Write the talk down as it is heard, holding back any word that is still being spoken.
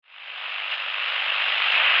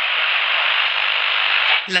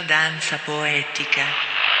La danza poetica.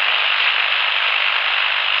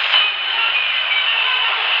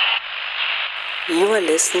 You are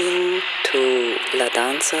listening to La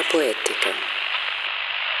Danza Poetica.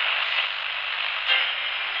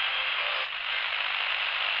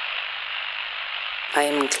 I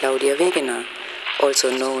am Claudia Wegener,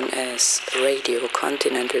 also known as Radio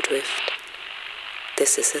Continental Drift.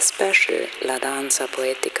 This is a special La Danza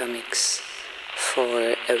Poetica mix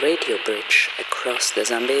for a radio bridge across the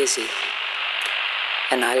Zambezi,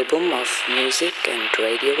 an album of music and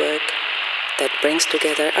radio work that brings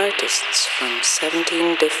together artists from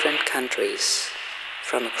 17 different countries,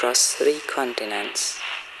 from across 3 continents.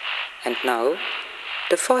 And now,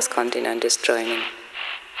 the 4th continent is joining.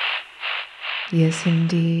 Yes,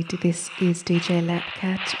 indeed, this is DJ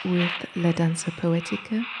LAPKAT with La Danza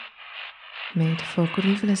Poetica, made for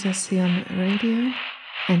Civilization Radio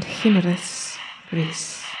and Jimenez,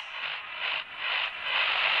 Greece.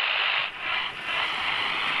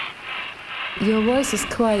 Your voice is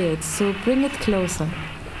quiet, so bring it closer.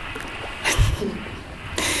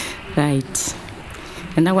 Right.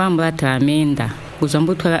 Ndakwamba tamenda.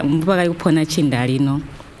 Kuzambutwa mpaka kupona chinda lino.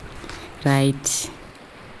 Right.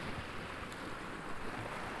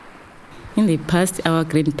 In the past, our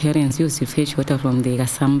grandparents used to fetch water from the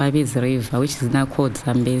Zambezi river, which is now called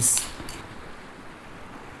Zambezi.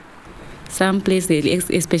 Some places,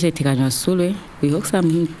 especially Tekanywa, we walk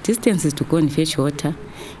some distances to go and fetch water.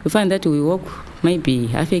 You find that we walk maybe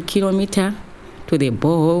half a kilometer to the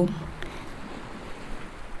borehole.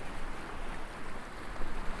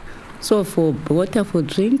 So for water for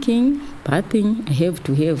drinking, bathing, I have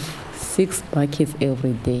to have 6 buckets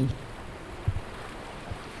every day.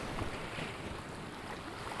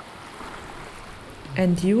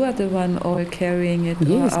 And you are the one all carrying it,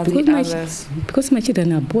 yes, or are the others? Because my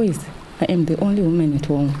children are boys, I am the only woman at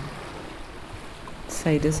home.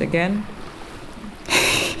 Say this again.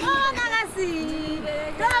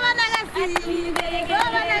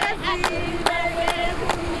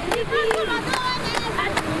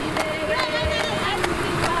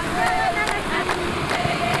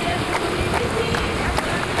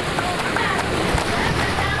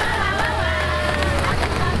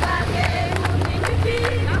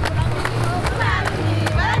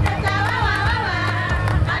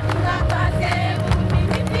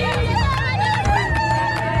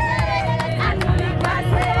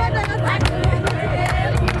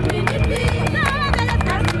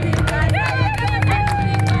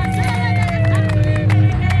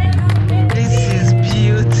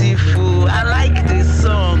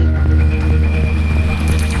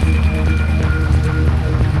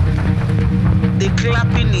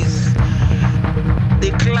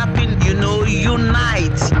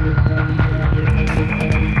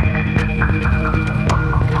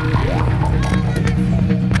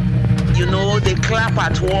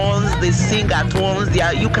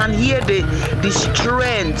 You can hear the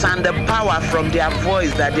strength and the power from their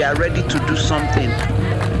voice that they are ready to do something.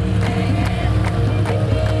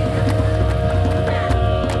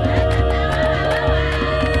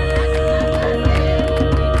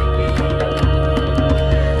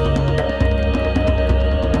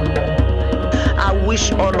 I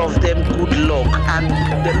wish all of them good luck, and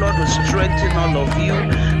the Lord will strengthen all of you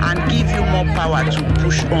and give you more power to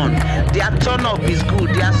push on. Their turn up is good,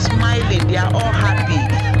 they are smiling, they are all happy.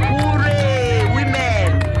 Hooray,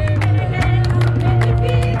 women!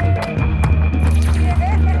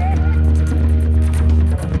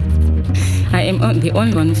 I am the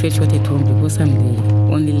only one who fetch water at home because I'm the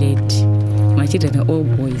only lady. My children are all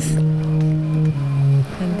boys. And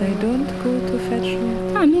they don't go to fetch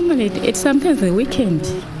water? Normally, it's sometimes the weekend.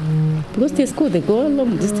 Because they school, they go a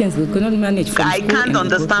long distance, they cannot manage. I can't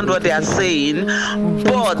understand what they are saying,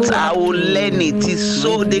 but I will learn it. It's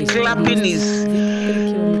so the clapping is,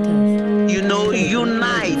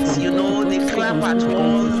 unite. They clap at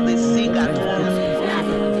once, they sing at once.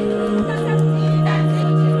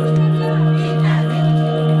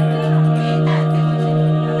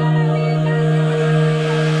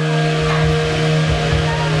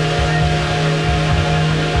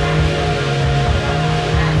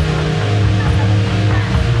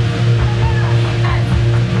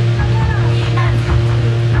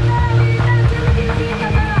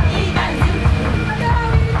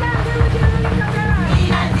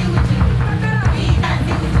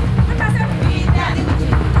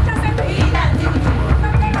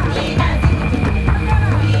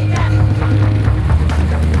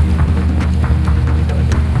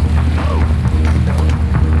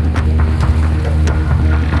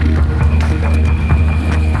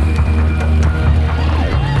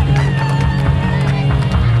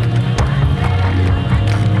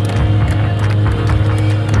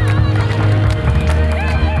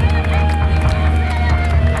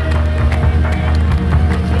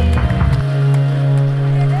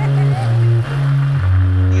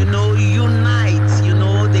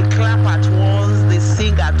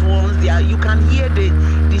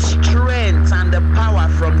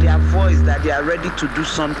 voice that they are ready to do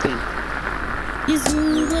something.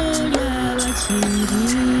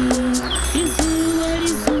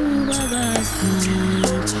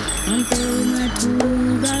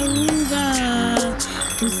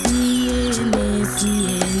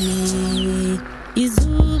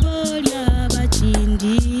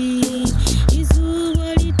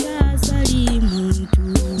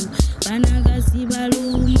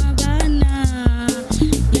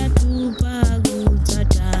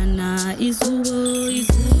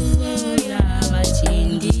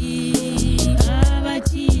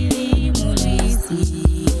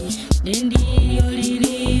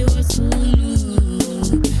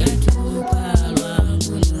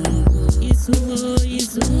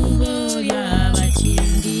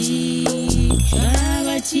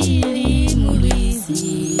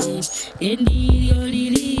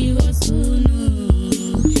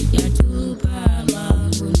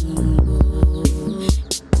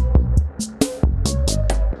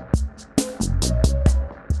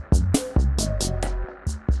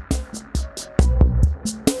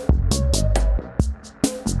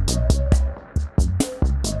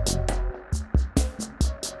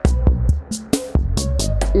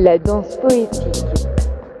 La danse poétique.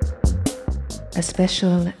 A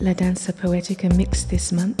special La Danza Poetica mix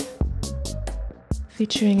this month,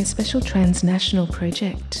 featuring a special transnational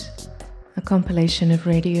project, a compilation of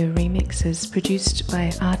radio remixes produced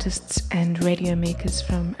by artists and radio makers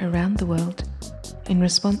from around the world in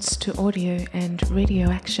response to audio and radio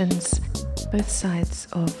actions both sides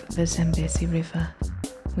of the Zambezi River,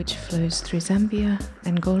 which flows through Zambia,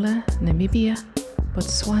 Angola, Namibia,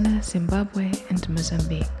 Botswana, Zimbabwe and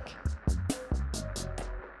Mozambique.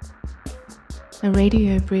 A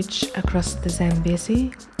Radio Bridge Across the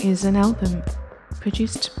Zambezi is an album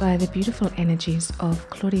produced by the beautiful energies of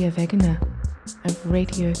Claudia Wegener of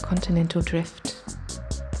Radio Continental Drift.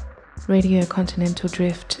 Radio Continental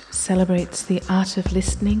Drift celebrates the art of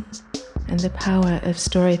listening and the power of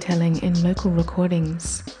storytelling in local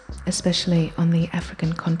recordings, especially on the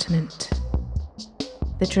African continent.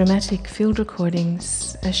 The dramatic field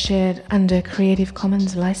recordings are shared under Creative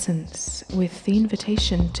Commons license with the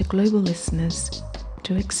invitation to global listeners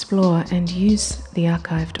to explore and use the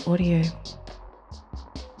archived audio.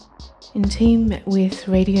 In team with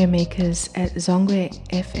radio makers at Zongwe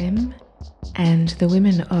FM and the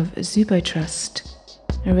women of Zubo Trust,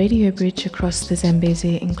 a radio bridge across the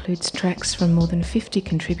Zambezi includes tracks from more than 50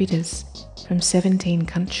 contributors from 17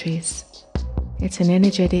 countries. It's an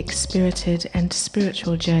energetic, spirited and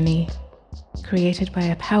spiritual journey created by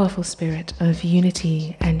a powerful spirit of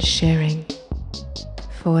unity and sharing.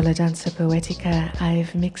 For La Danza Poetica,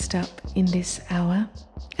 I've mixed up in this hour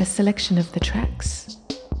a selection of the tracks,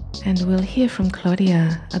 and we'll hear from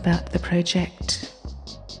Claudia about the project.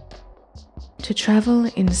 To travel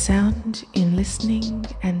in sound, in listening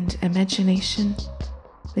and imagination,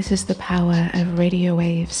 this is the power of radio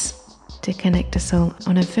waves to connect us all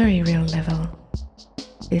on a very real level.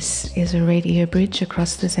 This is a radio bridge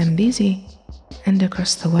across the Zambezi and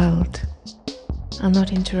across the world. I'll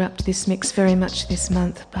not interrupt this mix very much this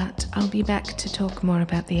month, but I'll be back to talk more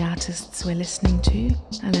about the artists we're listening to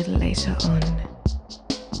a little later on.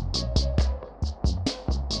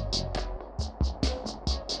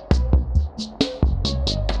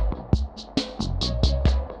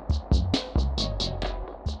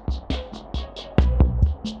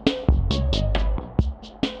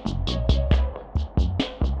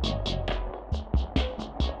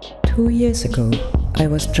 2 years ago, I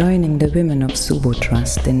was joining the women of Zubo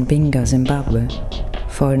Trust in Binga, Zimbabwe,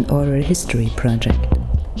 for an oral history project.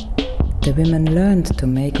 The women learned to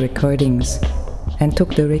make recordings and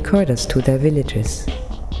took the recorders to their villages.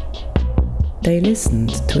 They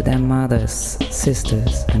listened to their mothers,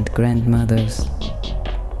 sisters, and grandmothers.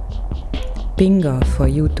 Binga, for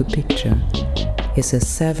you to picture, is a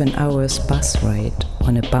 7-hour bus ride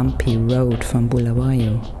on a bumpy road from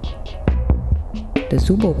Bulawayo. The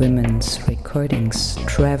Zubo women's recordings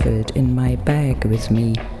traveled in my bag with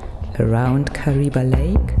me around Kariba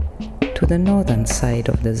Lake to the northern side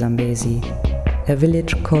of the Zambezi, a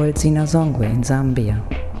village called Zongwe in Zambia.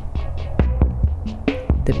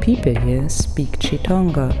 The people here speak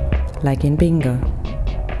Chitonga, like in Binga.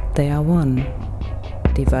 They are one,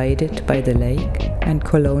 divided by the lake and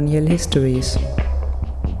colonial histories.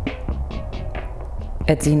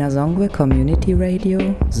 At Zongwe Community Radio,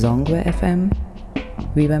 Zongwe FM,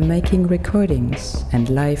 we were making recordings and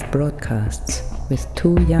live broadcasts with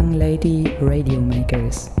 2 young lady radio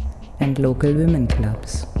makers and local women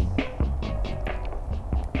clubs.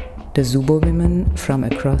 The Zubo women from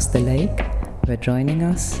across the lake were joining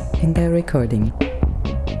us in their recording.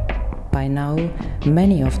 By By now,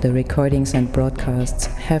 many of the recordings and broadcasts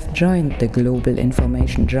have joined the global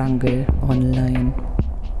information jungle online.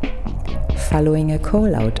 Following a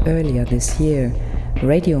call-out earlier this year,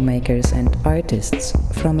 radio makers and artists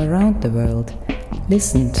from around the world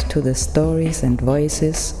listened to the stories and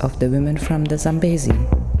voices of the women from the Zambezi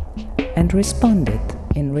and responded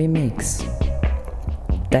in remix.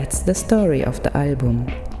 That's the story of the album,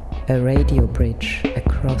 A Radio Bridge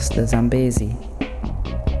Across the Zambezi.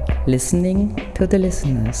 Listening to the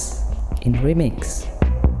listeners in remix.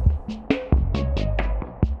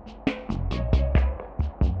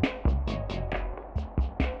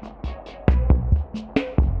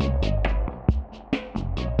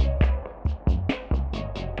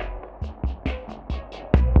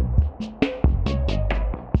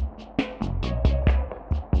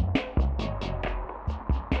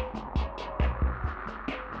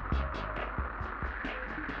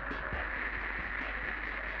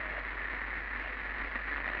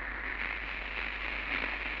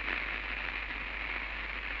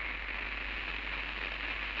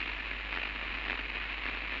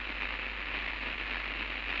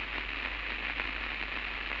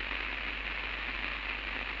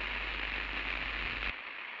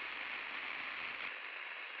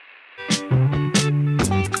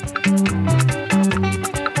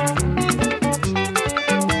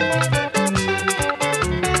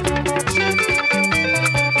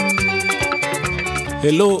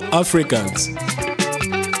 Hello, Africans.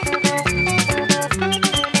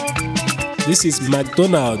 This is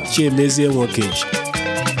McDonald Chemeze Wokage.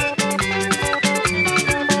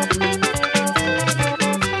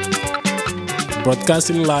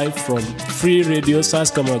 Broadcasting live from Free Radio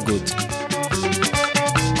Saskamagot.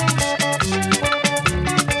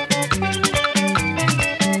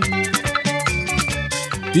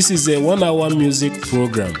 This is a 1-hour music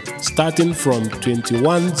program starting from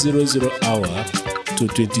 21:00 hour to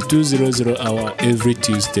 22:00 hour every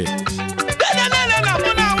Tuesday.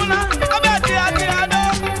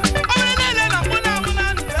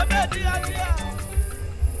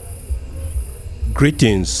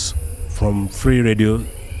 Greetings from Free Radio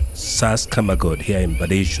Saskamagot here in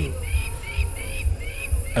Badeshu.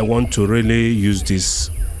 I want to really use this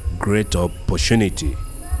great opportunity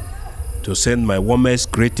to send my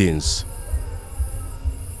warmest greetings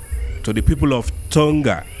to the people of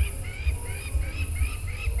Tonga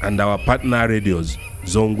and our partner radios,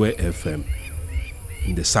 Zongwe FM,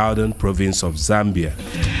 in the southern province of Zambia.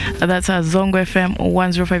 That's our Zongwe FM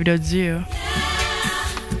 105.0.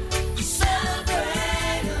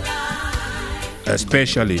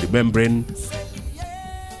 Especially remembering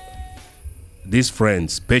these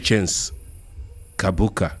friends, Patience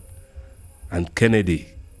Kabuka and Kennedy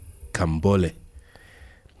Kambole.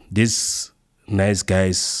 These nice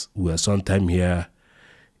guys were sometime here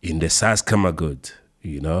in the Saskamagot.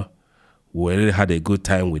 You know, we really had a good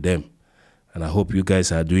time with them, and I hope you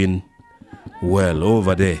guys are doing well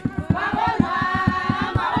over there.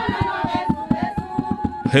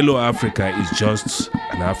 Hello Africa is just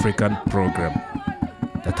an African program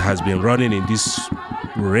that has been running in this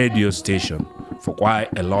radio station for quite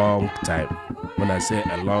a long time. When I say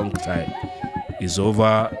a long time, it's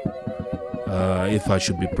over, if I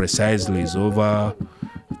should be precisely, it's over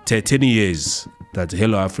 13 years that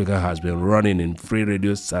Hello Africa has been running in Free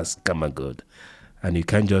Radio Saskamagot. And you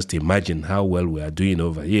can just imagine how well we are doing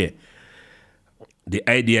over here. The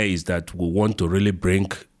idea is that we want to really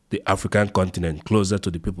bring the African continent closer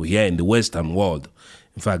to the people here in the Western world.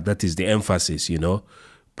 In fact, that is the emphasis, you know,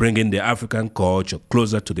 bringing the African culture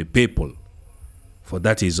closer to the people. For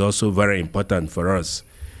that is also very important for us.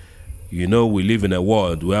 You know, we live in a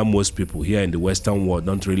world where most people here in the Western world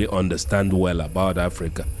don't really understand well about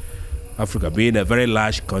Africa. Africa being a very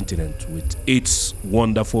large continent with its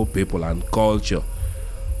wonderful people and culture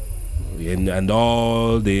and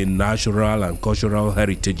all the natural and cultural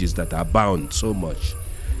heritages that abound so much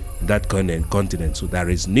in that continent. So there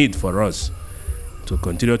is need for us to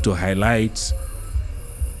continue to highlight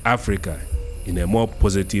Africa in a more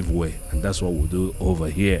positive way, and that's what we'll do over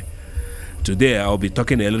here. Today I'll be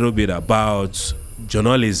talking a little bit about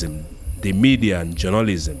journalism, the media and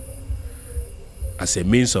journalism, as a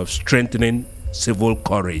means of strengthening civil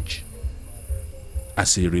courage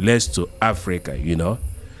as it relates to Africa, you know.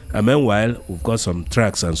 And meanwhile, we've got some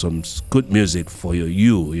tracks and some good music for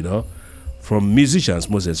you know, from musicians,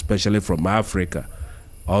 most especially from Africa.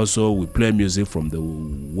 Also, we play music from the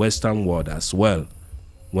Western world as well,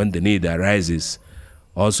 when the need arises.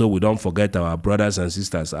 Also, we don't forget our brothers and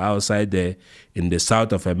sisters outside there in the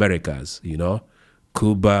South of Americas, you know,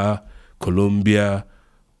 Cuba, Colombia,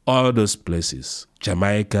 all those places,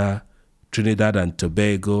 Jamaica, Trinidad and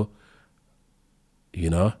Tobago,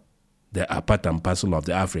 They are part and parcel of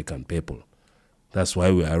the African people. That's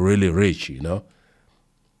why we are really rich,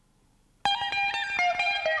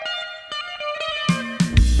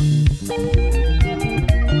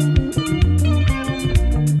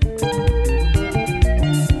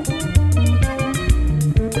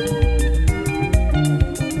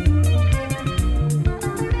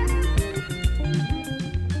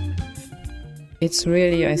 It's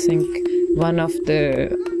really, I think, one of the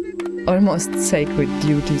almost sacred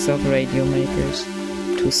duties of radio makers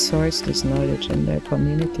to source this knowledge in their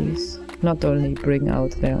communities, not only bring out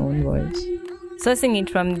their own voice. Sourcing it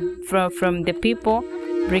from the people,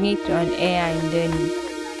 bring it on air, and then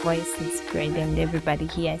voice is spread and everybody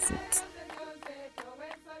hears it.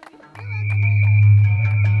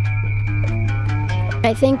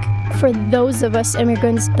 I think for those of us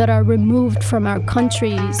immigrants that are removed from our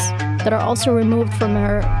countries, that are also removed from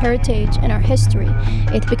our heritage and our history,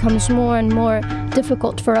 it becomes more and more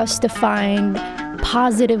difficult for us to find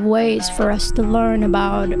positive ways for us to learn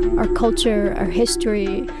about our culture, our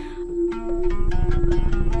history.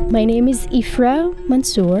 My name is Ifra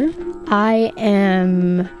Mansour. I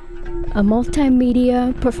am a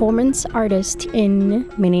multimedia performance artist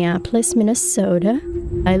in Minneapolis, Minnesota.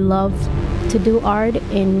 I love to do art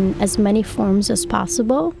in as many forms as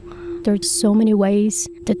possible. There's so many ways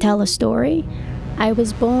to tell a story. I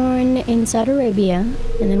was born in Saudi Arabia,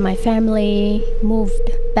 and then my family moved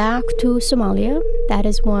back to Somalia. That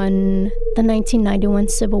is when the 1991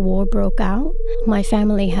 civil war broke out. My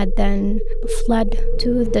family had then fled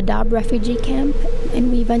to the Dadaab refugee camp,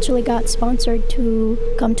 and we eventually got sponsored to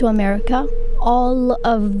come to America. All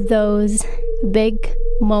of those big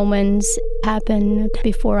moments happened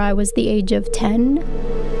before I was the age of 10.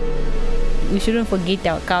 We shouldn't forget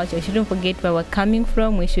our culture. We shouldn't forget where we're coming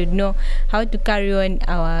from. We should know how to carry on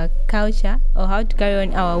our culture or how to carry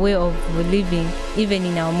on our way of living, even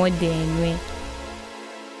in our modern way.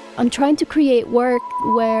 I'm trying to create work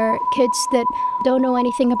where kids that don't know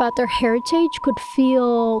anything about their heritage could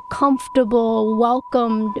feel comfortable,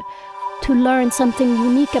 welcomed to learn something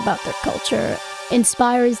unique about their culture,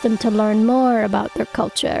 inspires them to learn more about their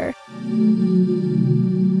culture.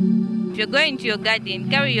 If you're going to your garden,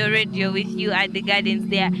 carry your radio with you at the gardens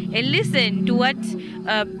there and listen to what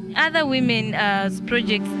other women's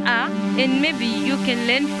projects are, and maybe you can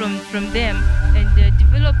learn from them and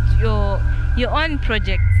develop your own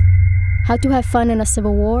projects. How to Have Fun in a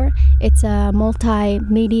Civil War. It's a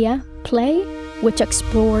multimedia play which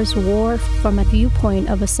explores war from a viewpoint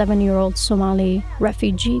of a 7-year-old Somali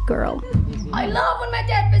refugee girl. I love when my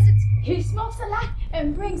dad visits. He smokes a lot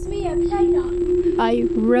and brings me a Play-Doh. I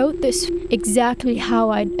wrote this exactly how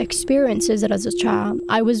I'd experienced it as a child.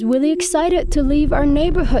 I was really excited to leave our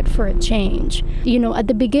neighborhood for a change. At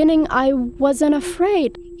the beginning, I wasn't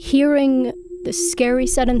afraid hearing the scary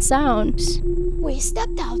sudden sounds. We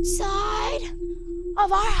stepped outside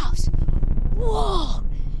of our house. Whoa,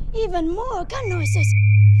 even more gun noises.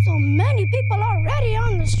 So many people already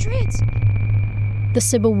on the streets. The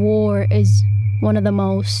Civil War is one of the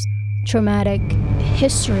most traumatic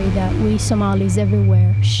history that we Somalis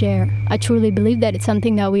everywhere share. I truly believe that it's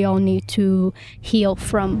something that we all need to heal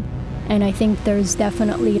from. And I think there's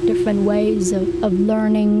definitely different ways of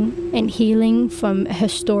learning and healing from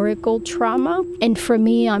historical trauma. And for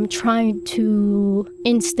me, I'm trying to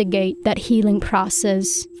instigate that healing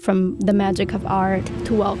process from the magic of art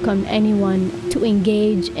to welcome anyone to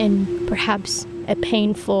engage in perhaps a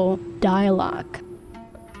painful dialogue.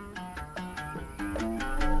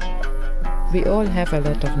 We all have a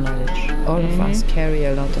lot of knowledge. All of us carry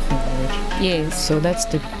a lot of knowledge. Yes. So that's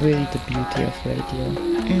really the beauty of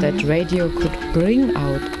radio. That radio could bring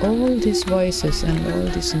out all these voices and all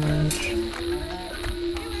this knowledge.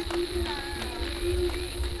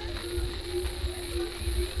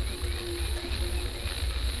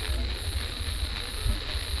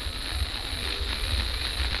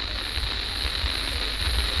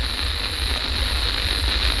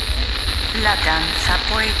 La Danza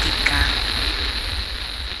Poetica.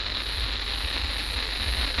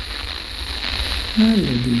 Hello,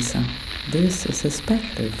 Lisa. This is a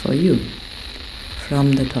special for you.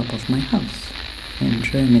 From the top of my house in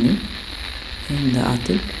Germany, in the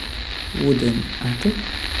attic, wooden attic.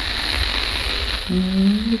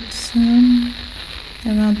 It's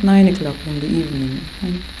around 9 o'clock in the evening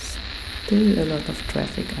and still a lot of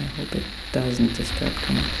traffic. I hope it doesn't disturb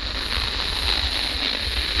too much.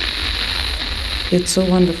 It's so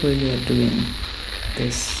wonderful you are doing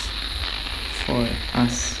this for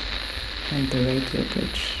us and the Radio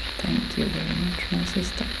Bridge. Thank you very much, my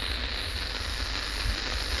sister.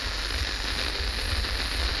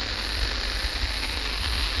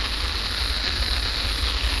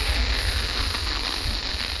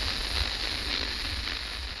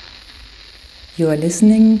 You are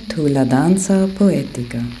listening to La Danza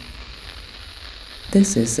Poetica.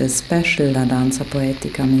 This is a special La Danza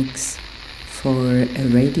Poetica mix for a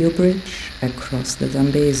radio bridge across the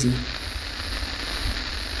Zambezi.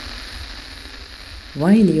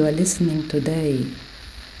 While you are listening today,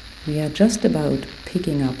 we are just about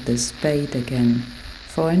picking up the spade again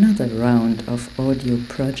for another round of audio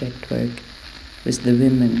project work with the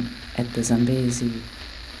women at the Zambezi.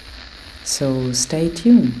 So stay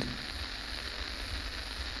tuned.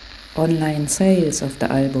 Online sales of the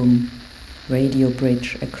album Radio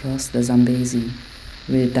Bridge Across the Zambezi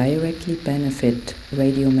will directly benefit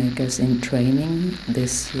radio makers in training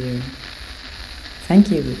this year. Thank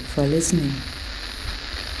you for listening.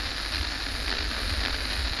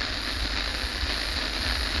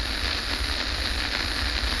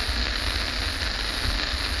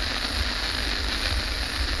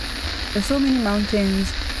 There's so many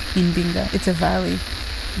mountains in Binga. It's a valley.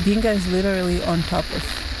 Binga is literally on top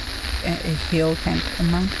of a hill, kind of a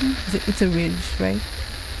mountain. It's a ridge, right?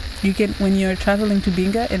 You can, when you're traveling to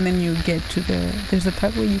Binga and then you get to there's a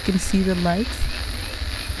part where you can see the lights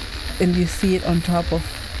and you see it on top of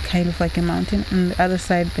kind of like a mountain. On the other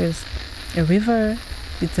side there's a river,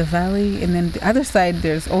 it's a valley, and then the other side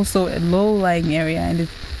there's also a low-lying area and it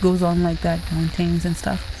goes on like that, mountains and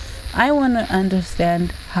stuff. I want to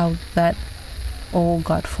understand how that all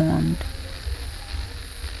got formed.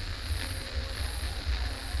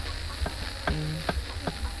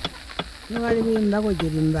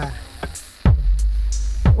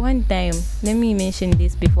 One time, let me mention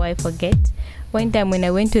this before I forget. One time when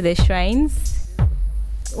I went to the shrines,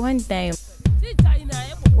 one time.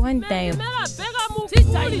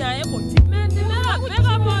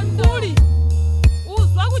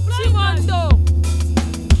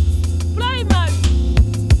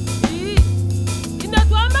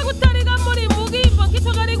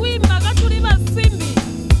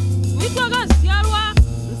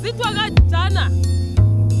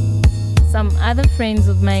 Some other friends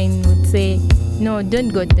of mine would say, no, don't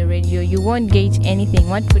go to the radio, you won't gauge anything.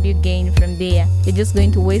 What would you gain from there? You're just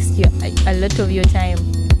going to waste a lot of your time.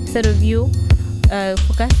 Instead of you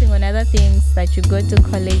focusing on other things, that you go to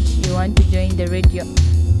college, you want to join the radio,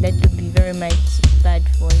 that would be very much bad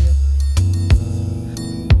for you.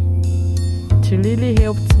 It really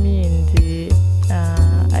helped me in the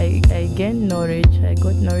I gained knowledge. I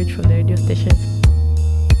got knowledge from the radio station.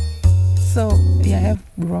 So yeah, I have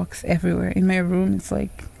rocks everywhere in my room. It's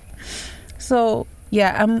like, so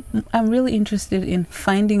yeah, I'm really interested in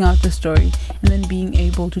finding out the story and then being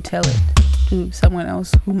able to tell it to someone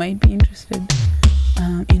else who might be interested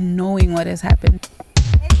in knowing what has happened.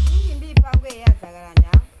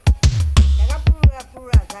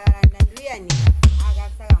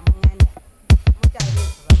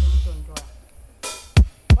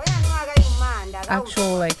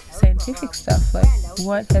 Actual like scientific stuff, like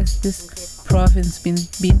what has this province been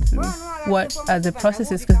through, what are the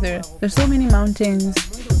processes, because there's so many mountains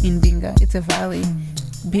in Binga. It's a valley.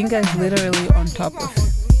 Binga is literally on top of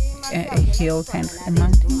a hill, kind of a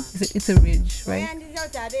mountain. It's a ridge, right?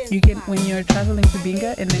 You can, when you're traveling to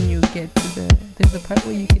Binga and then you get to there's a part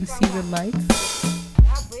where you can see the lights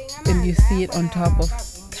and you see it on top of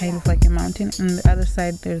kind of like a mountain. On the other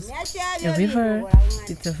side there's a river,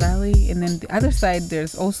 it's a valley, and then the other side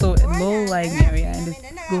there's also a low-lying area and it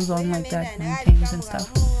goes on like that, mountains and stuff.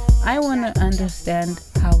 I want to understand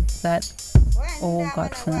how that all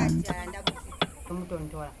got formed.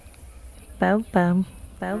 Baobab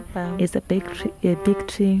is a big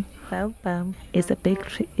tree. Baobab is a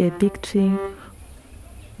big tree.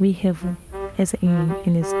 We have as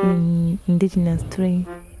an indigenous tree.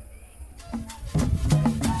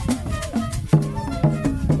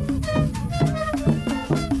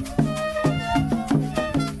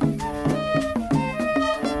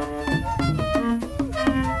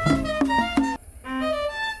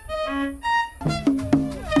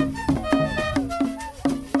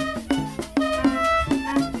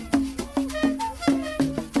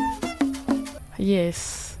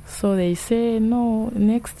 Yes, so they say, no,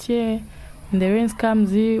 next year when the rains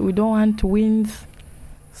comes here, we don't want winds.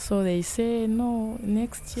 So they say, no,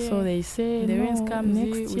 next year. So they say, the rains comes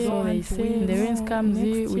next year. So they say, the rains comes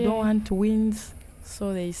here, we don't want winds.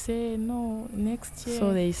 So they say, no, next year.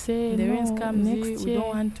 So they say, the rains come next year, we don't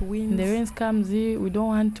want winds. The rains comes here, we don't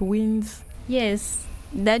want winds. Yes,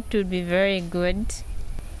 that would be very good.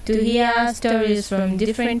 To hear stories from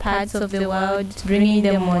different parts of the world, bringing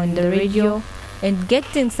them on the radio, and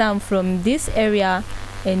getting some from this area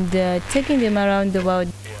and taking them around the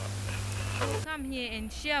world. Come here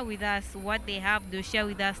and share with us what they have to share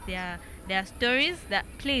with us, their stories. That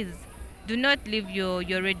please do not leave your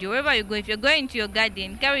radio. Wherever you go, if you're going to your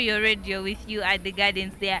garden, carry your radio with you at the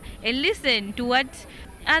gardens there and listen to what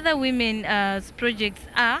other women's projects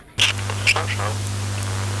are.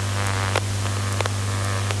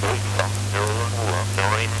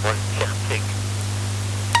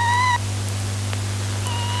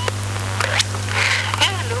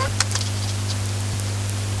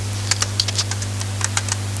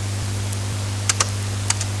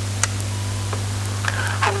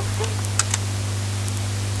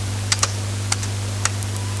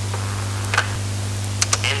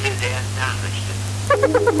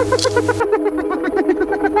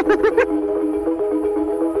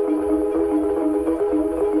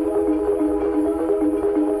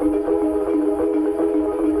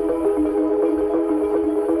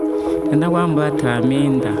 Ndakwamba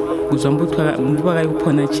tamenda kuzombuthwa mbaka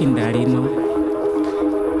kuphona chindalino.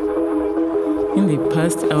 In the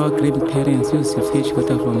past, our grandparents used to fetch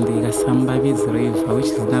water from the Zambezi river, which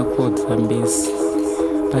is now called Zambezi.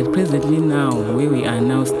 But presently now, where we are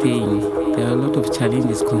now staying, there are a lot of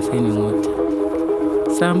challenges concerning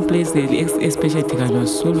water. Some places, especially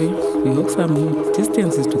Zulu, we walk some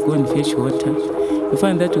distances to go and fetch water. You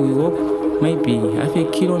find that we walk maybe half a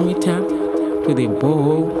kilometer to the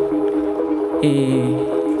borehole,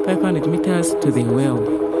 500 meters to the well.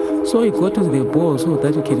 So we go to the bore so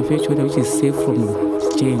that we can fetch water which is safe from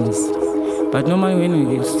germs. But normally when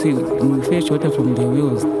we fetch water from the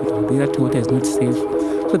wells, that water is not safe.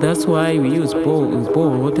 So that's why we use bore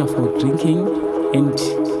water for drinking and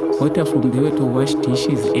water from the well to wash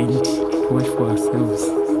dishes and wash for ourselves,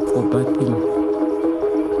 for bathing.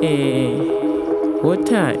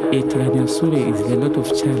 Water at Ranyasule is a lot of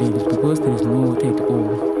challenge because there is no water at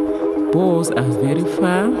all. Bores are very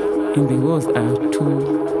far and the wells are too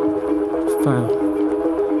far.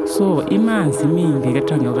 So imanzi mingi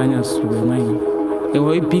ekathanga Ranyasule manje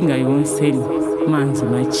ewayibhinga yonseni manzi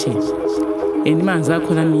mache and manzi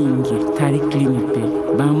akhona mingi tali clinic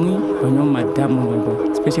bamwe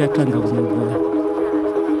banyomadamu especially athanga kumvula.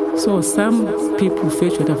 So some people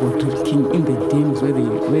fetch water for drinking in the dams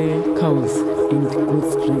where cows and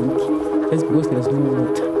goats drink. That's because there is no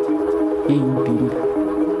water in Binga.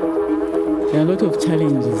 There are a lot of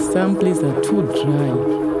challenges. Some places are too dry,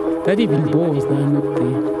 that even bores are not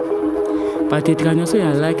there. But it can also be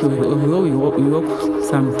like although we walk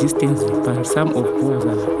some distance, but some of bores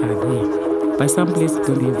are there. But some places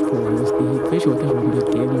don't have bores. They have fresh water from the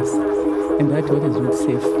dams, and that water is not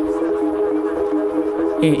safe.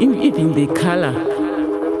 Even the color,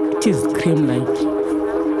 it is cream-like.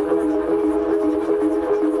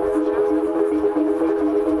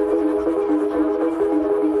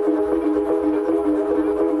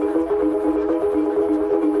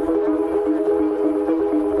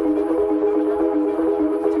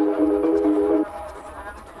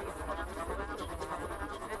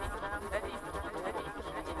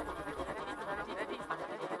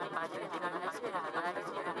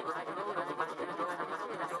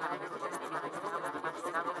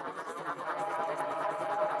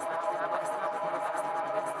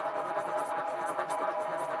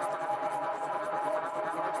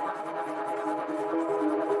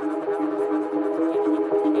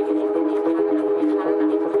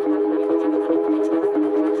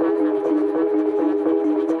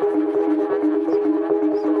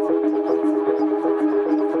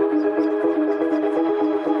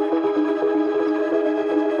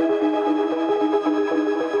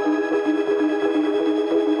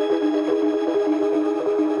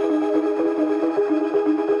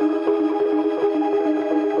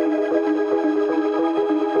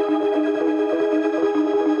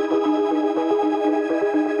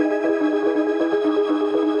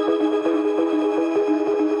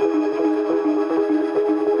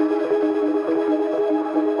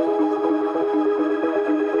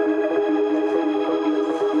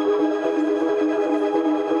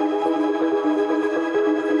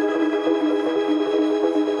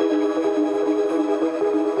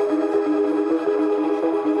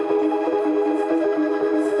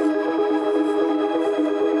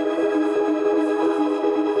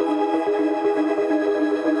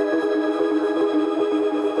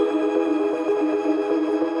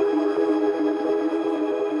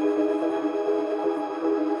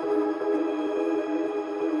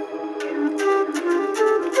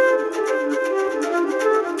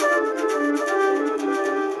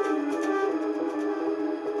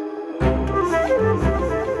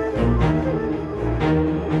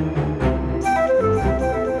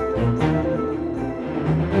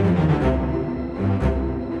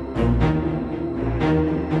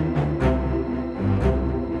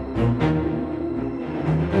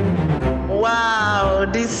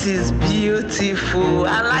 beautiful.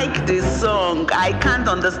 I like this song. I can't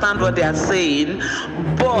understand what they are saying,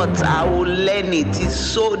 but I will learn it. It's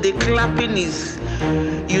so, the clapping is,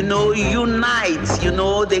 unite,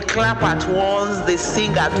 they clap at once, they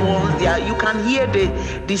sing at once. You can hear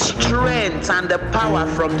the strength and the power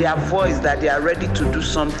from their voice that they are ready to do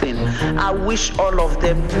something. I wish all of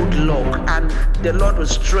them good luck, and the Lord will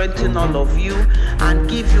strengthen all of you and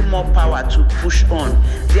give you more power to push on.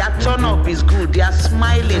 Their turn up is good. They are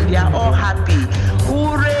smiling. They are all happy.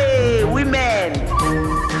 Hooray, women!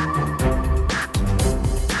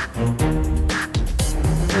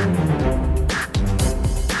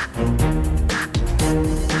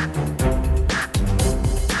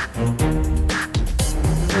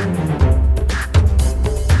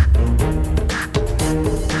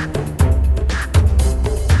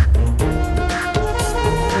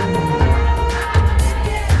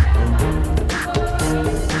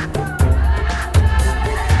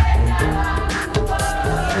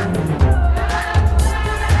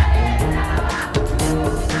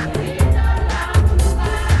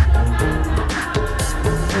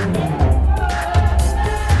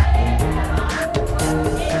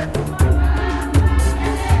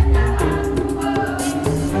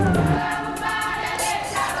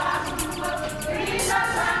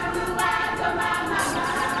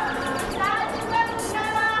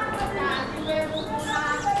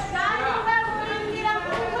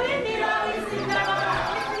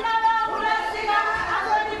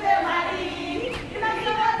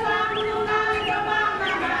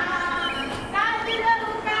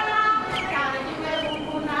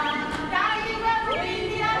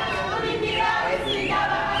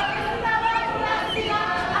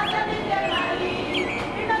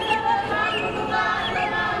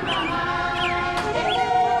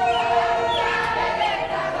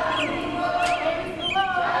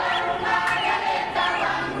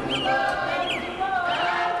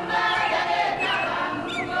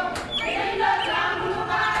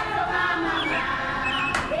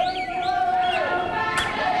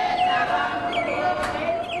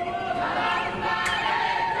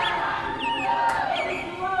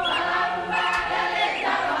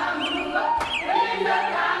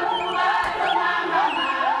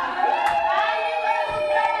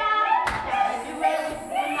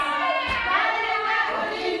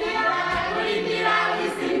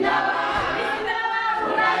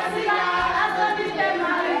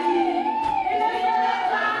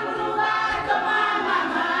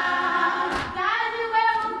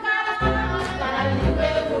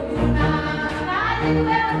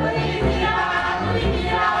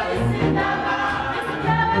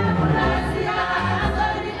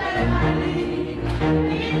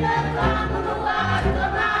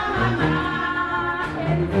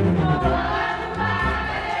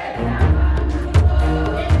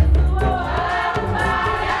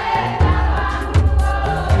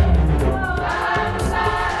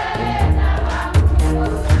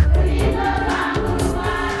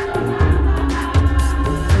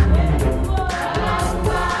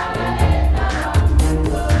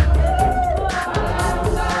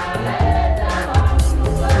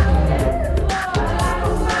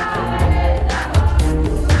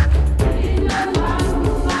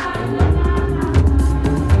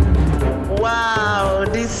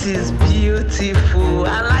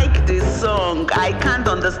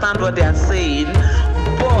 Understand what they are saying,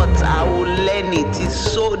 but I will learn it. It's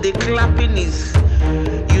so, the clapping is,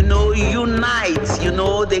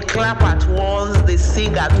 unite, they clap at once, they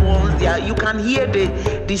sing at once. You can hear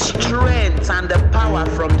the strength and the power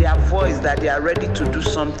from their voice that they are ready to do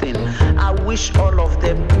something. I wish all of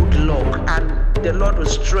them good luck, and the Lord will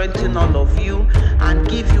strengthen all of you and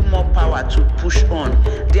give you more power to push on.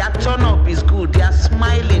 Their turn up is good. They are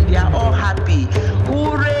smiling. They are all happy.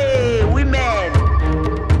 Hooray, women!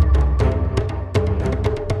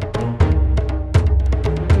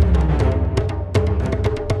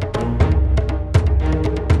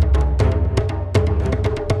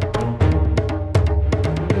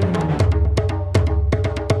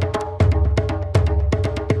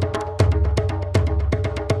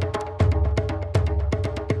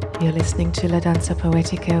 You're listening to La Danza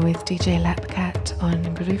Poetica with DJ LAPKAT on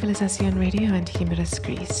Groovelisation Radio and Chimeras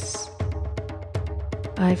Greece.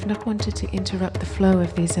 I've not wanted to interrupt the flow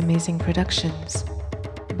of these amazing productions,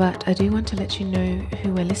 but I do want to let you know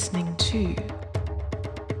who we're listening to.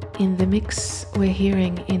 In the mix, we're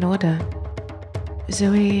hearing in order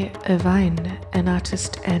Zoe Irvine, an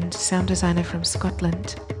artist and sound designer from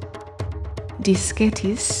Scotland,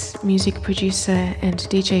 Disketis, music producer and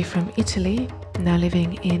DJ from Italy, now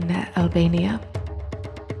living in Albania,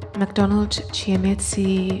 MacDonald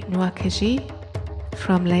Chiemezi Nwakeji,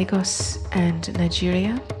 from Lagos and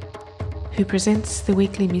Nigeria, who presents the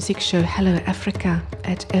weekly music show Hello Africa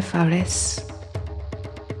at FRS.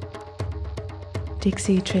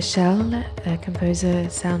 Dixie Treshelle, a composer,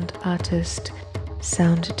 sound artist,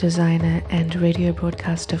 sound designer and radio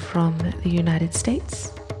broadcaster from the United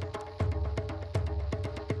States.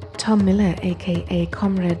 Tom Miller, aka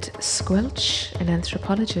Comrade Squelch, an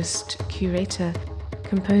anthropologist, curator,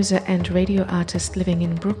 composer and radio artist living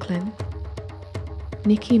in Brooklyn.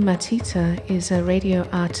 Nikki Matita is a radio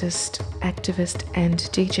artist, activist and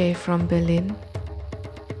DJ from Berlin.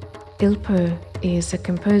 Ilpo is a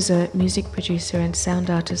composer, music producer and sound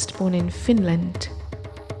artist born in Finland.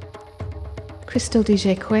 Crystal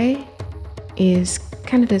DJ Quay is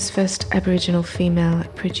Canada's first Aboriginal female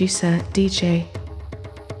producer, DJ,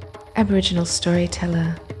 Aboriginal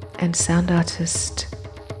storyteller and sound artist.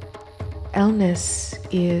 Elness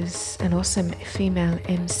is an awesome female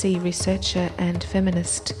MC, researcher and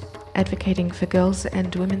feminist advocating for girls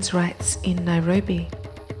and women's rights in Nairobi.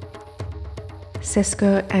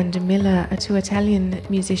 Sesco and Miller are two Italian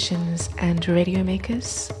musicians and radio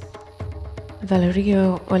makers.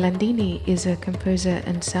 Valerio Orlandini is a composer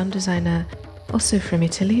and sound designer, also from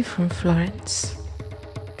Italy, from Florence.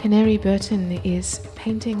 Canary Burton is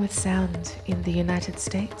painting with sound in the United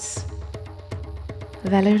States.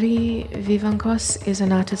 Valérie Vivancos is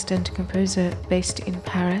an artist and composer based in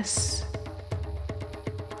Paris.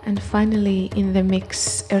 And finally, in the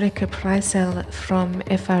mix, Erika Preisel from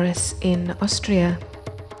FRS in Austria.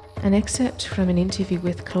 An excerpt from an interview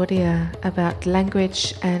with Claudia about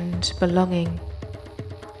language and belonging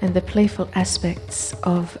and the playful aspects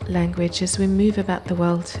of language as we move about the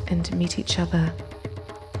world and meet each other.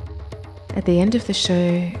 At the end of the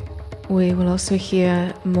show, we will also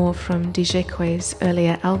hear more from DJ Quay's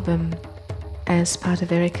earlier album as part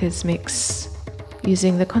of Erika's mix.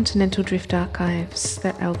 Using the Continental Drift archives,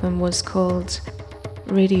 that album was called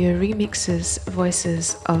Radio Remixes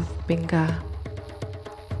Voices of Binga.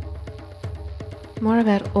 More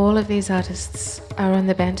about all of these artists are on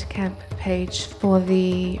the Bandcamp page for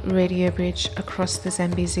the Radio Bridge Across the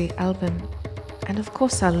Zambezi album, and of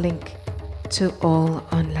course I'll link to all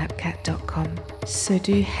on lapkat.com. So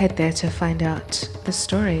do head there to find out the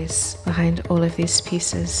stories behind all of these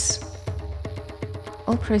pieces.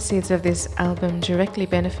 All proceeds of this album directly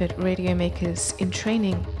benefit radio makers in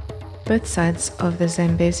training both sides of the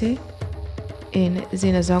Zambezi, in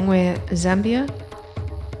Zinazongwe, Zambia,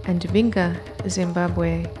 and Binga,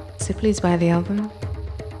 Zimbabwe. So please buy the album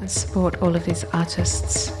and support all of these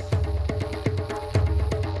artists.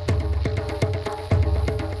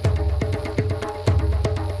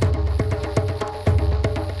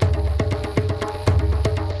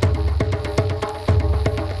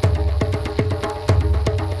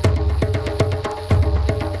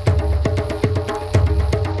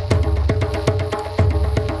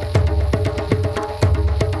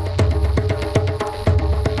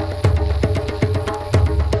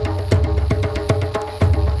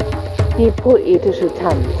 Die poetische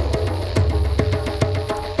Tanz.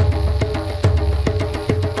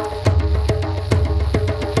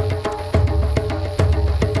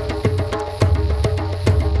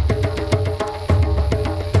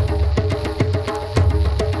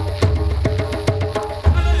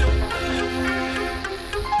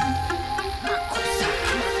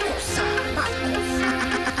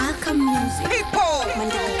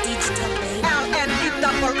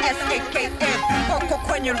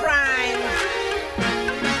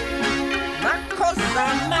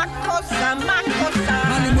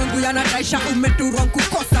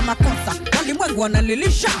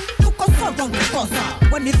 Wanalilisha uko wrong kukosa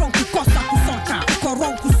wani wrong kukosa kusota uko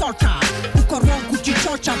wrong kusota uko wrong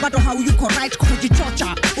kujichocha bado hauyuko right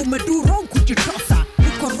kujichocha umedu wrong kujitosa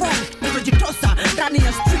uko wrong kujitosa ndani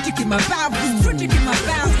ya street kimabavu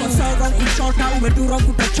uko so wrong kuchota umedu wrong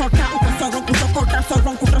kutachota uko so wrong kusokota so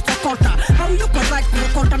wrong kutasokota hauyuko right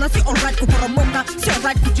kusokota na si alright kuporomoka si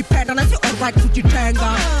alright kujipenda na si alright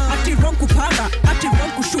kujitenga ati wrong kupanda ati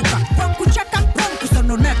wrong kushuka wrong kucheka wrong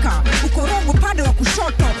kusononeka uko wrong upande wa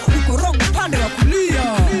kushoto uko wrong upande wa kulia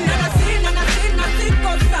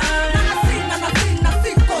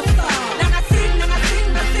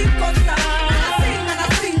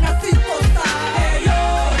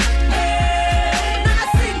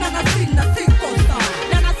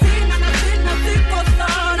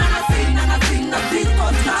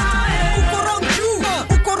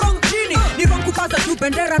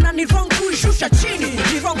bendera na ni wrong kuishusha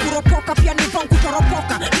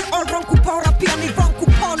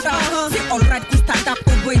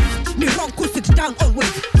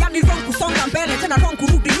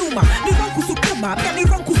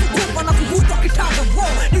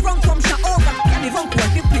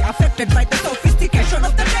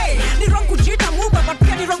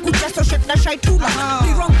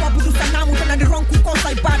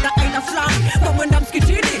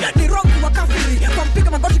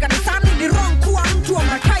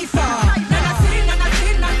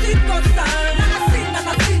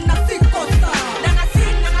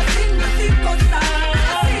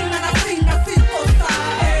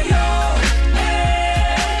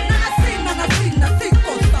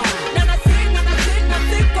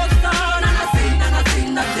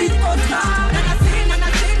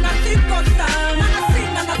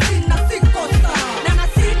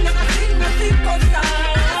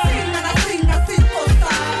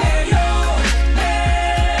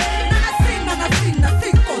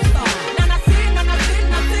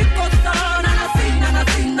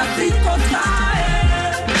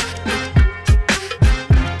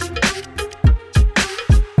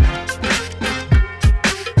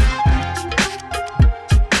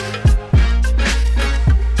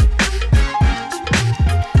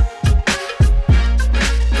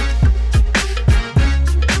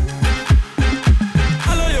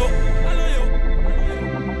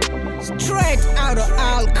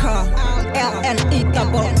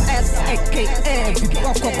aka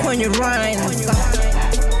Biboko kwenye rhymes.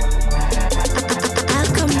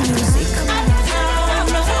 Alchemy music.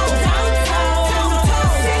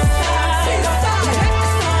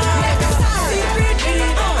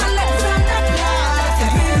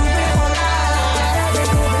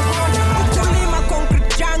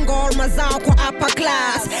 Mazao kwa upper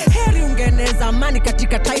class. Heri ungeneza amani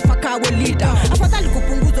katika taifa kawe leader. Afadhali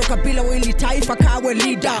kupunguza ukabila ili taifa kawe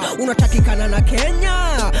leader. Unatakikana na Kenya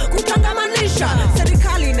kutangamanisha.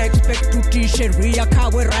 Serikali na expect tutii sheria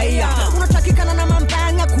kawe raia. Unatakikana na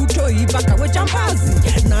mambanga kutoiba kawe jambazi.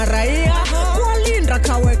 Na raia kuwalinda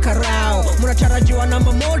kawe karao. Munatarajiwa na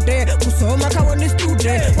mamode kusoma kawe ni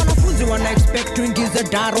student. Wanafunzi wana expect tuingize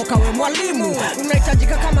daro kawe mwalimu.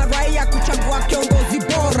 Unahitajika kama raia kuchagua kiongozi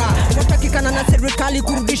bora. Watakikana na serikali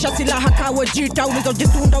kurudisha silaha kawe jita.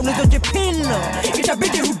 Ulizojitunda ulizojipina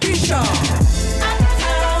itabidi rudisha.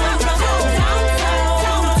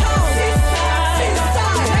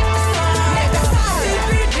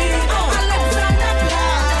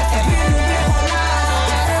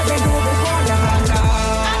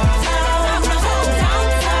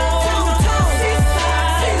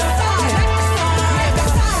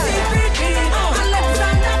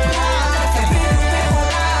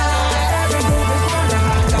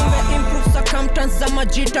 Za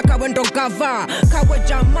majita kawe ndo gava. Kawe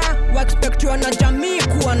jamaa wa expectiwa na jamii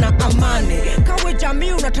kuwa na amani. Kawe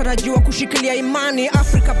jamii unatarajiwa kushikilia imani.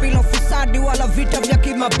 Afrika bila ufisadi wala vita vya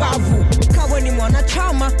kimabavu. Kawe ni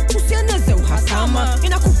mwanachama usieneze uhasama.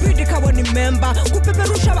 Inakubidi kawe ni memba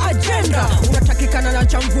kupeperusha agenda. Unatakikana na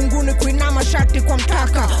chamvunguni kuinama shati kwa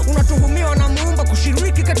mtaka. Unatuhumiwa na Muumba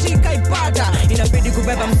kushiriki katika ibada. Inabidi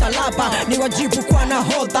kubeba msalaba ni wajibu kwa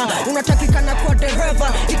nahodha. Unatakikana kwa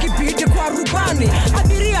dereva ikibidi kwa rubani.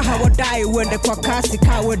 Abiria hawadai uende kwa kasi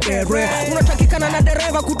kawe dere. Unatakikana na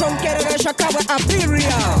dereva kutomkereresha kawe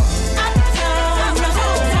abiria.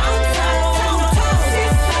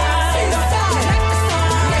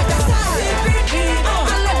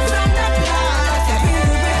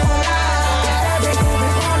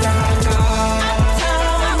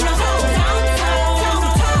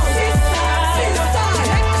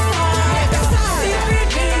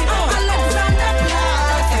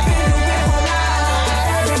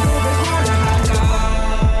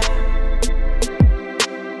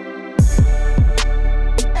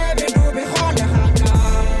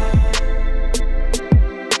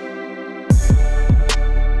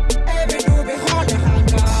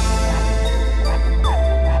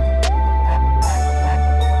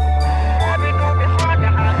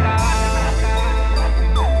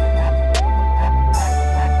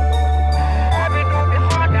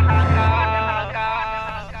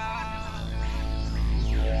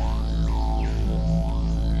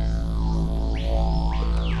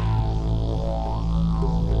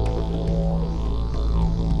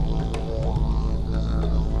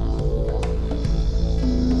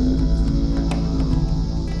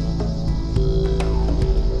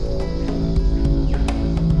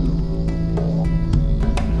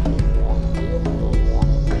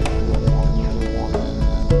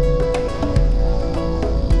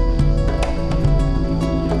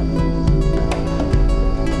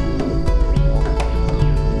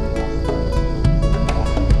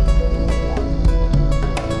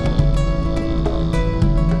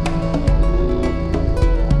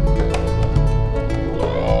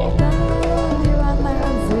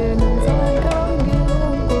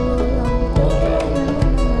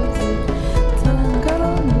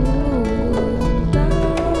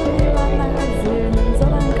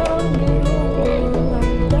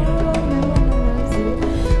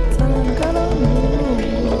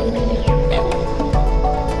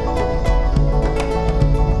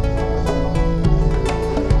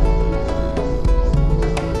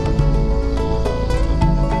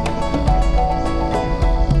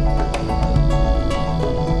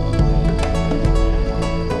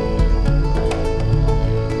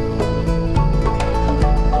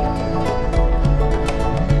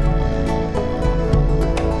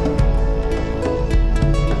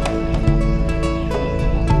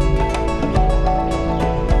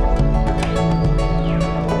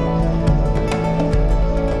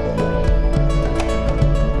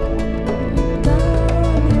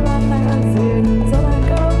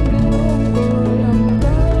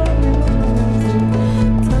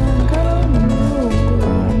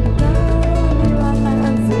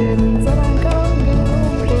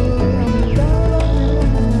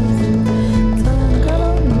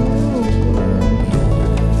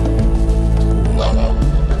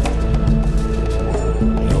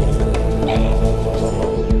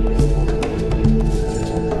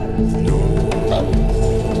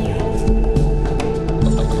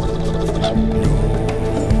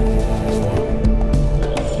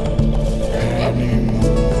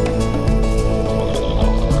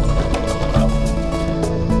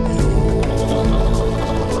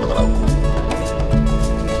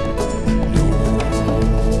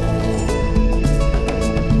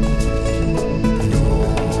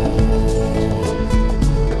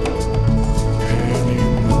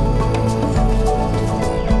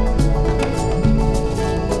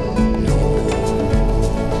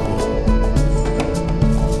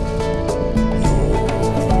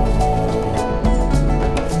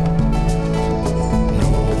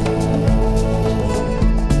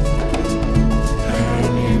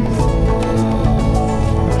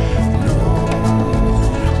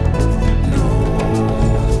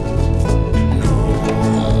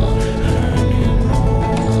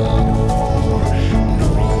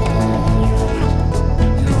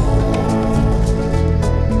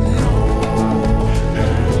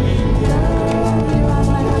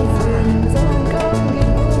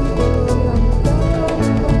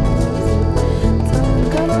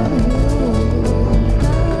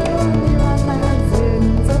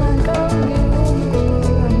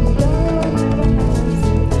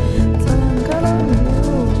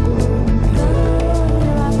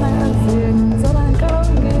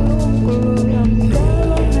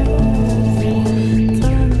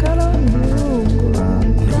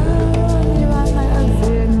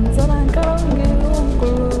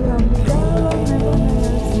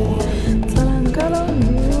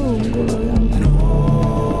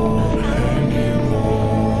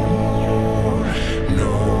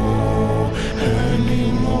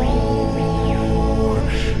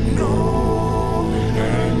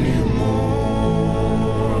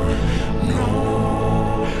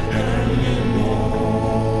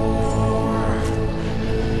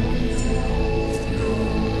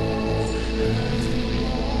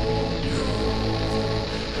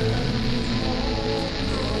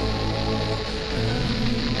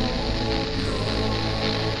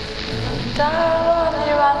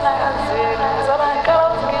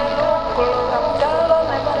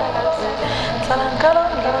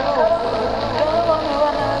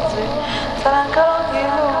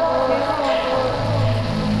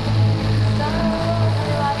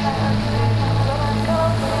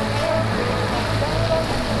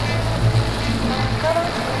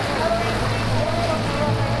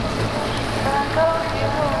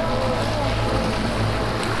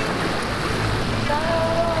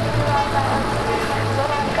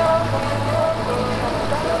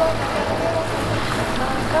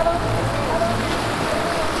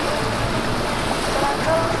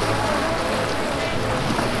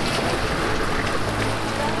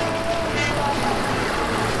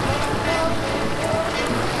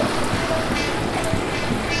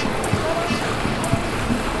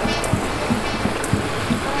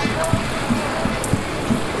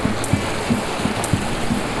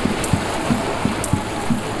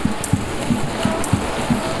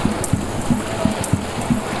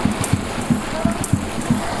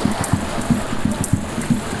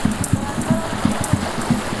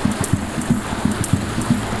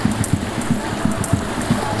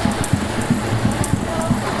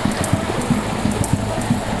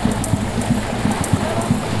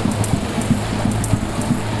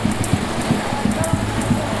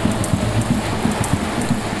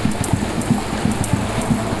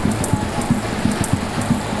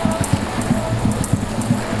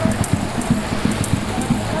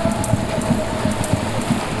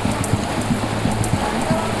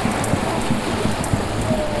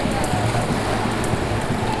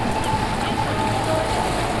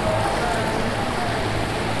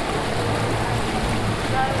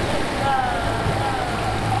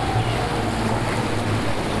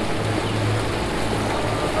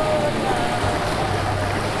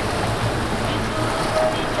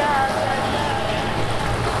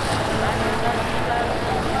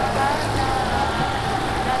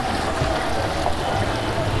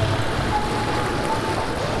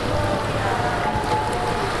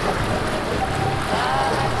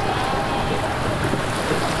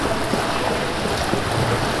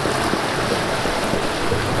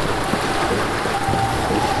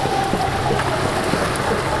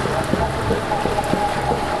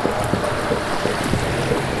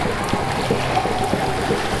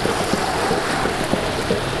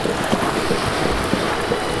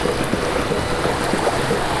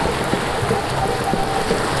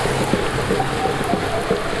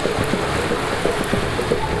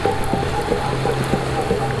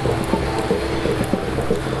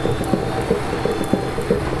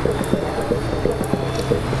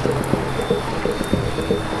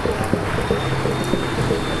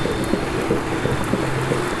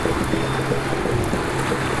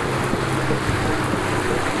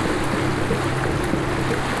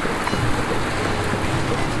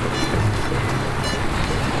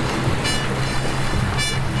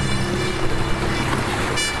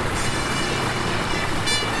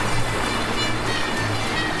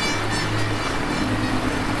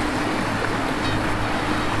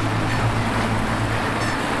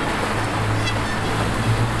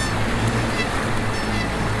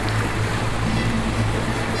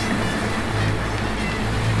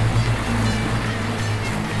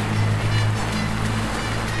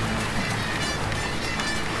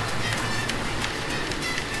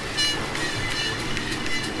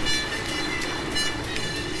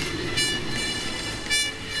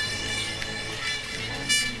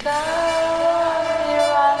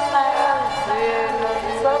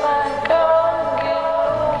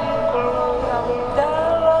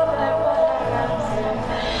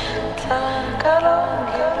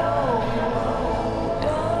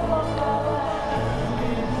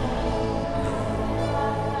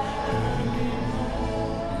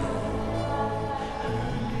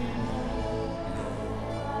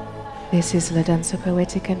 This is La Danza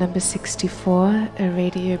Poetica number 64, a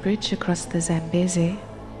radio bridge across the Zambezi.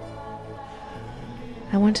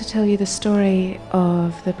 I want to tell you the story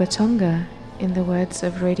of the Batonga in the words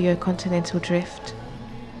of Radio Continental Drift.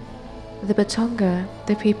 The Batonga,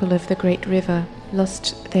 the people of the Great River,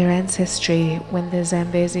 lost their ancestry when the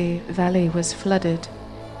Zambezi Valley was flooded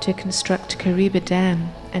to construct Kariba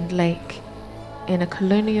Dam and Lake in a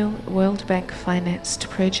colonial World Bank financed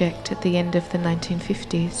project at the end of the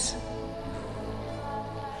 1950s.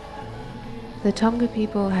 The Tonga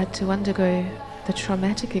people had to undergo the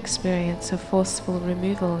traumatic experience of forceful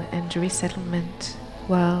removal and resettlement,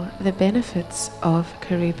 while the benefits of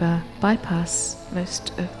Kariba bypass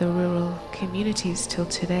most of the rural communities till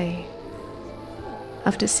today.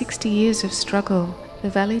 After 60 years of struggle,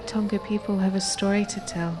 the Valley Tonga people have a story to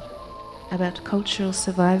tell about cultural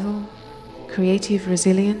survival, creative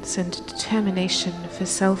resilience and determination for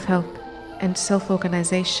self-help and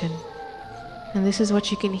self-organization. And this is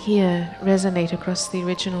what you can hear resonate across the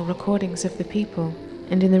original recordings of the people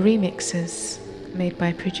and in the remixes made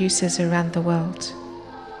by producers around the world.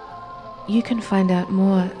 You can find out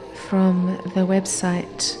more from the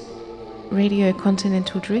website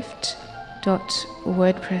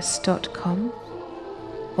radiocontinentaldrift.wordpress.com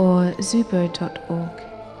or zubo.org.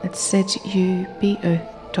 That's zubo.org.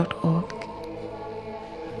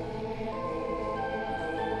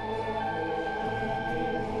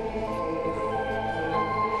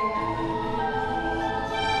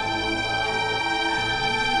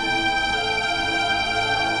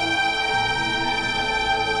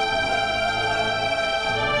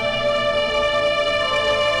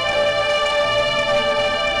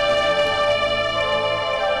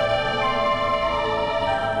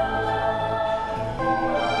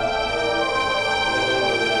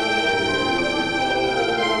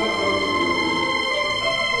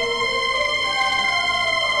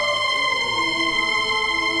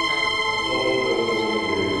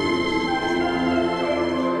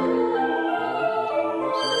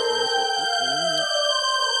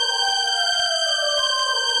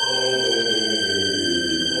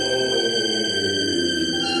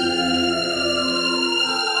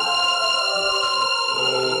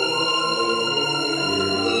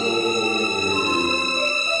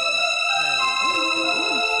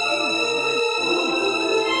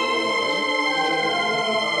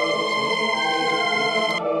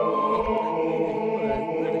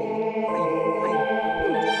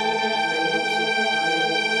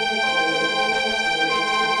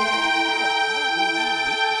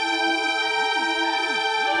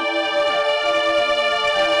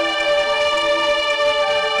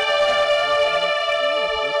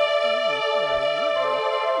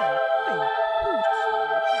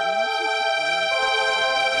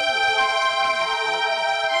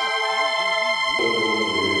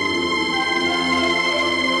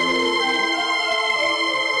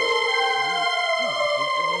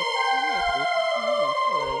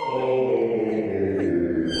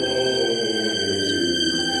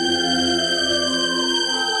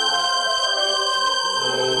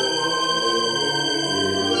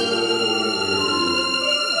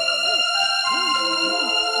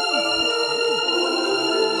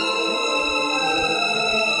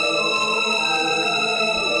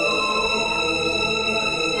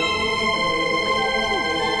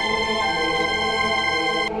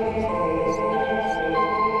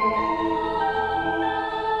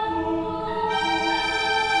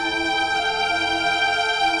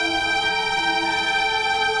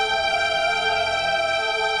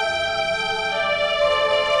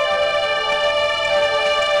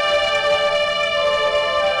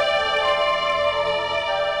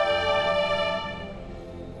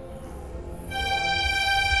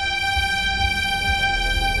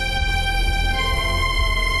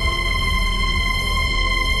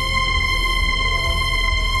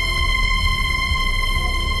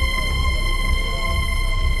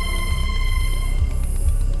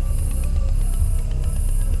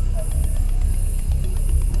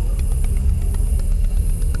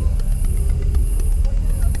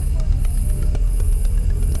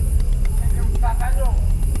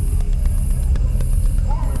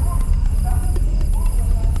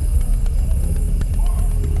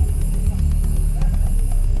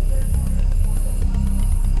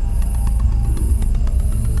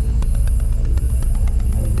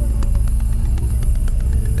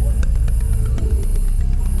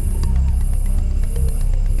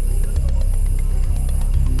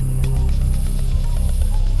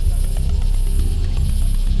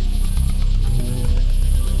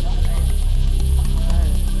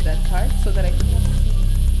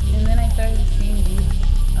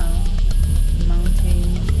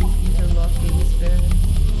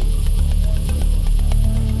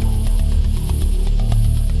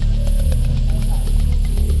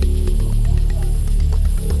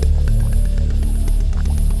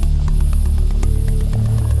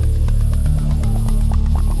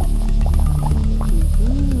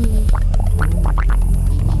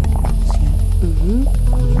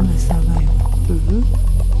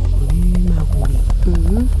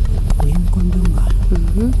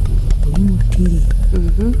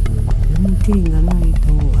 Tinga no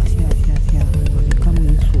ito sia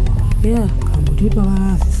kamuso. Yeah, kamutito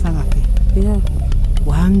bana sisagape. Yeah.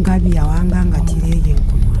 Wanga tirege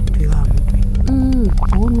kumutwe wa mutwe.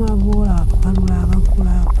 Onwa bola palula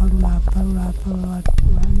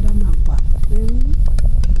wanda mapa.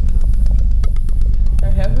 I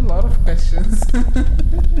have a lot of questions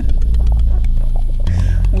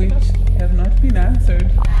which have not been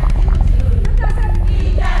answered.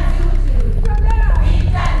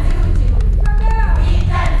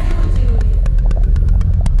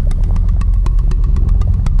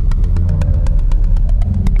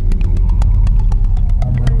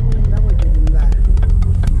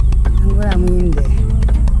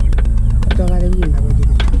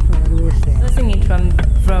 Listening it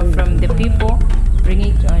from the people, bring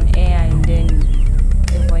it on air, and then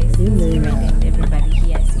the voice is read and everybody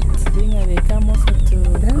hears it. They come also to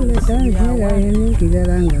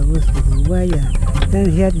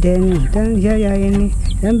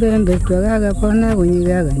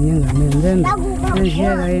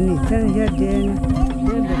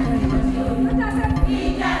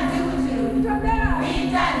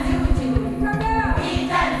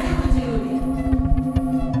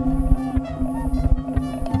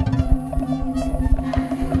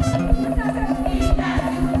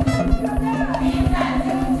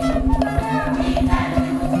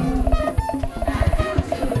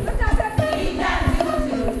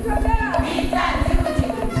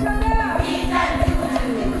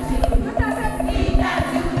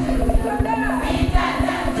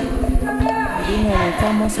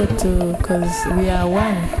also to, because we are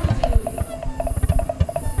one.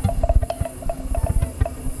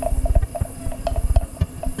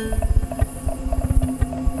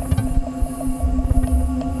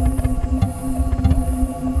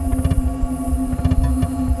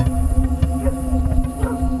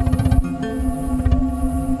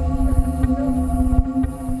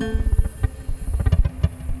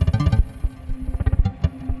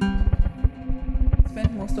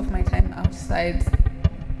 Spent most of my time outside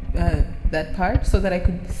that part so that I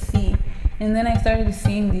could see, and then I started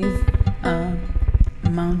seeing these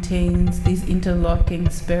mountains, these interlocking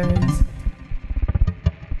spurs.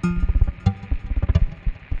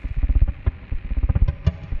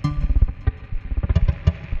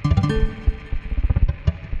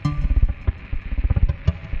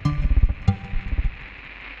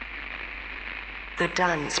 The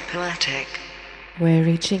dance poetic. We're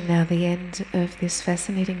reaching now the end of this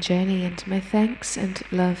fascinating journey, and my thanks and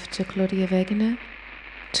love to Claudia Wegener,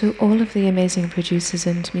 to all of the amazing producers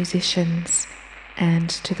and musicians, and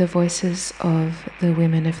to the voices of the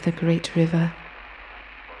women of the Great River.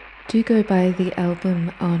 Do go buy the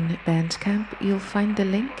album on Bandcamp. You'll find the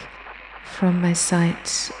link from my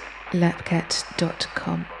site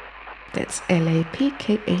lapkat.com. That's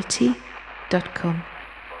LAPKAT.com.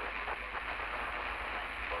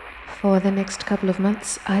 For the next couple of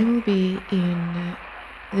months, I will be in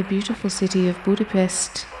the beautiful city of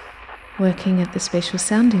Budapest, working at the Spatial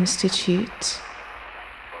Sound Institute.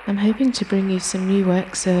 I'm hoping to bring you some new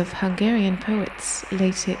works of Hungarian poets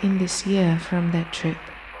later in this year from that trip.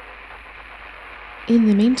 In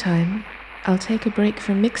the meantime, I'll take a break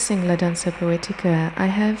from mixing La Danza Poetica. I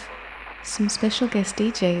have some special guest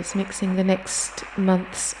DJs mixing the next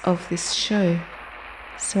months of this show.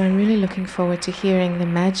 So I'm really looking forward to hearing the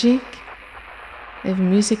magic of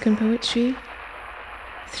music and poetry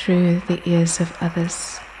through the ears of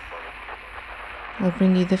others. I'll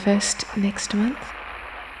bring you the first next month.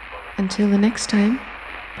 Until the next time,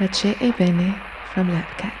 Pace e Bene from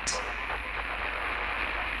LAPKAT.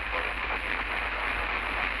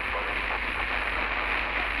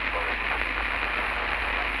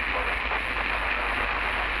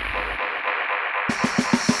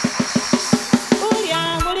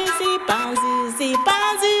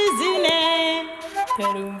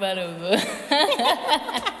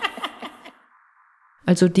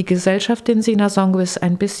 Also die Gesellschaft in Sinazongo ist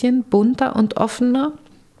ein bisschen bunter und offener,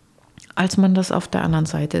 als man das auf der anderen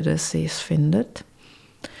Seite des Sees findet.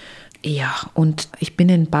 Ja, und ich bin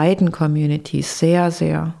in beiden Communities sehr,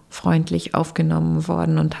 sehr freundlich aufgenommen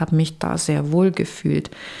worden und habe mich da sehr wohl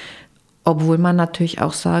gefühlt. Obwohl man natürlich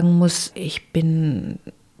auch sagen muss, ich bin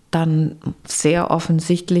dann sehr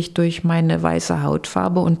offensichtlich durch meine weiße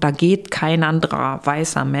Hautfarbe und da geht kein anderer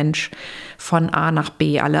weißer Mensch von A nach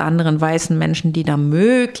B. Alle anderen weißen Menschen, die da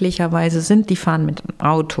möglicherweise sind, die fahren mit dem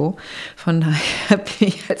Auto. Von daher bin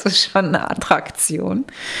ich also schon eine Attraktion.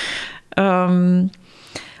 Und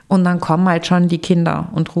dann kommen halt schon die Kinder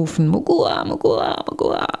und rufen Mugua, Mugua,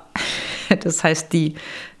 Mugua. Das heißt die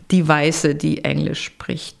Weiße, die Englisch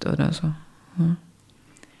spricht oder so.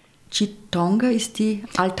 Chitonga ist die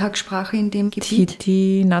Alltagssprache in dem Gebiet?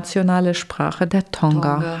 Die nationale Sprache der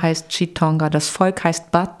Tonga heißt Chitonga. Das Volk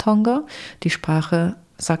heißt Batonga, die Sprache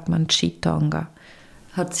sagt man Chitonga.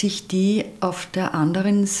 Hat sich die auf der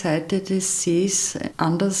anderen Seite des Sees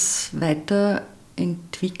anders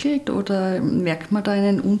weiterentwickelt oder merkt man da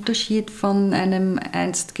einen Unterschied von einem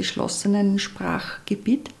einst geschlossenen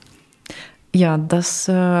Sprachgebiet? Ja, das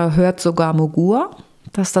hört sogar Mogua,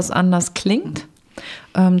 dass das anders klingt.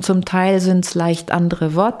 Zum Teil sind es leicht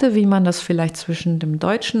andere Worte, wie man das vielleicht zwischen dem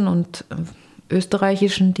deutschen und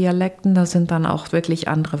österreichischen Dialekten, da sind dann auch wirklich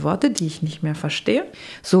andere Worte, die ich nicht mehr verstehe.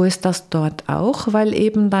 So ist das dort auch, weil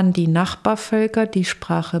eben dann die Nachbarvölker die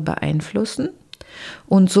Sprache beeinflussen.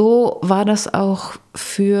 Und so war das auch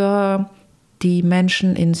für die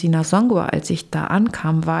Menschen in Sinazongwa. Als ich da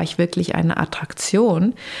ankam, war ich wirklich eine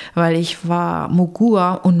Attraktion, weil ich war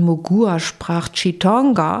Mogua und Mogua sprach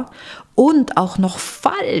Chitonga und auch noch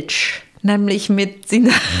falsch, nämlich mit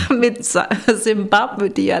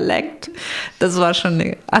Zimbabwe-Dialekt. Das war schon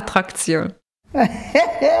eine Attraktion.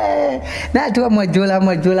 Na tu mojola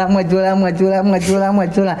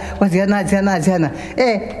wasiana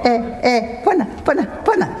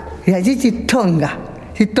pona ya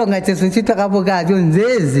Chitonga chesu chitakabukazi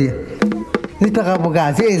nzezi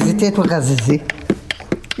zitakabukazi ezithetwakazizi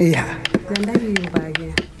ya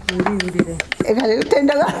ekale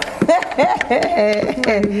utenda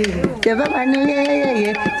Jebabanu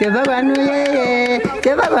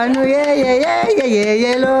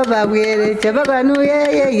ye lo babwere Jebabanu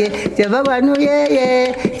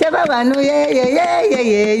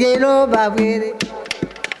ye lo babwere.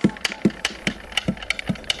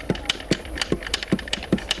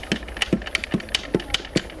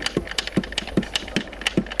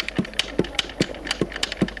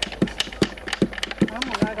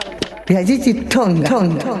 Ya Chitonga